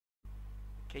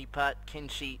Key part, can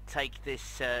she take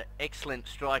this excellent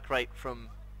strike rate from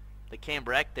the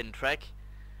Canberra-Acton track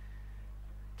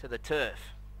to the turf?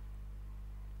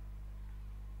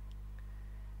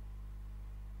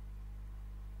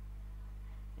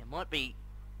 There might be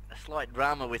a slight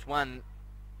drama with one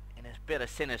in a better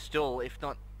centre stall. If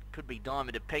not, could be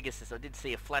Diamond of Pegasus. I did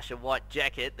see a flash of white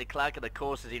jacket. The clerk of the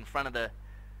course is in front of the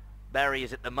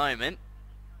barriers at the moment.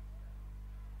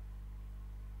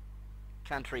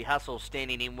 Country Hustle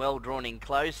standing in well, drawn in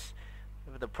close.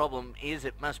 Whatever the problem is,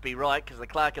 it must be right, because the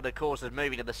clerk of the course is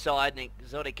moving to the side and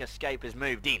Exotic Escape has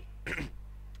moved in.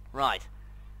 Right.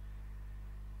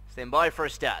 Stand by for a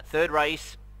start. Third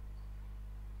race.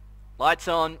 Lights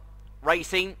on.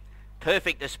 Racing.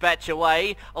 Perfect dispatch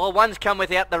away. Oh, one's come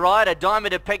without the rider.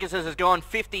 Diamond of Pegasus has gone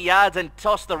 50 yards and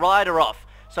tossed the rider off.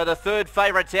 So the third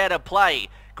favourite's out of play.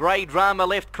 Grey Drama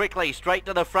left quickly, straight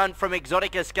to the front from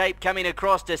Exotic Escape, coming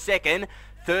across to second.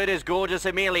 Third is Gorgeous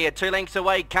Amelia, 2 lengths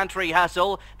away, Country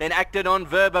Hustle, then Acted on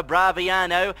Verba,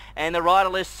 Braviano, and the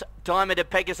riderless Diamond of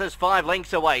Pegasus 5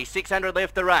 lengths away, 600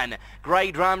 left to run.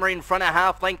 Grey Drama in front, a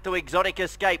half length to Exotic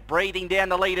Escape, breathing down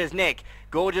the leader's neck.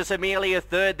 Gorgeous Amelia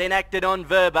third, then Acted on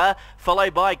Verba,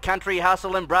 followed by Country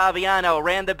Hustle and Braviano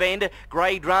around the bend.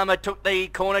 Grey Drama took the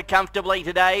corner comfortably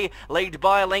today, leads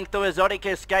by a length to Exotic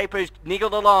Escape, who's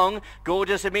niggled along.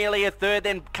 Gorgeous Amelia third,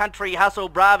 then Country Hustle,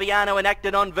 Braviano and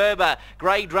Acted on Verba.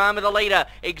 Grey Drama the leader.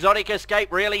 Exotic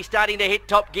Escape really starting to hit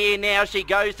top gear now. She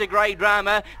goes to Grey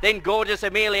Drama, then Gorgeous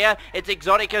Amelia. It's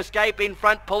Exotic Escape in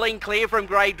front, pulling clear from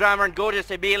Grey Drama and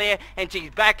Gorgeous Amelia, and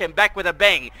she's back and back with a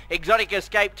bang. Exotic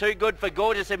Escape too good for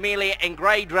Gorgeous Amelia and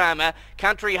Grey Drama.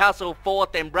 Country Hustle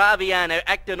fourth, and Braviano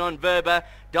acting on Verba.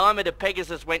 Diamond of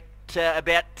Pegasus went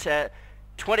about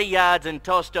 20 yards and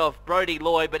tossed off Brodie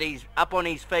Lloyd, but he's up on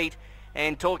his feet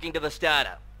and talking to the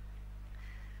starter.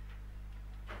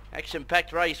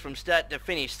 Action-packed race from start to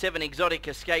finish. 7 Exotic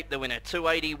Escape the winner.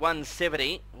 280,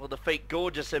 170 will defeat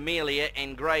Gorgeous Amelia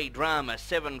and Grey Drama.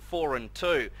 7, 4 and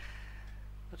 2.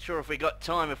 Not sure if we got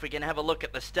time, if we can have a look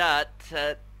at the start.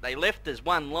 They left as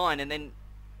one line and then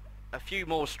a few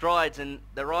more strides and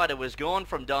the rider was gone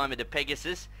from Diamond of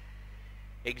Pegasus.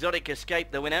 Exotic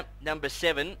Escape the winner. Number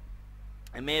 7.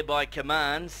 A mare by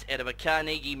Commands out of a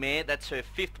Carnegie mare. That's her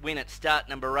 5th win at start,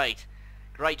 number 8.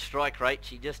 Great strike rate.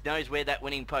 She just knows where that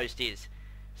winning post is.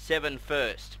 7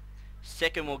 first.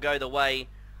 Second will go the way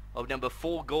of number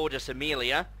 4 Gorgeous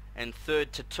Amelia, and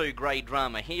third to 2 Grey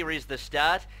Drama. Here is the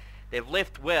start. They've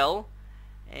left well,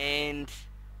 and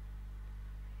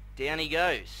down he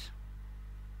goes.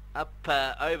 Up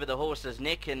over the horse's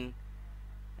neck, and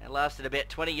it lasted about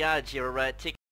 20 yards. Your ticket.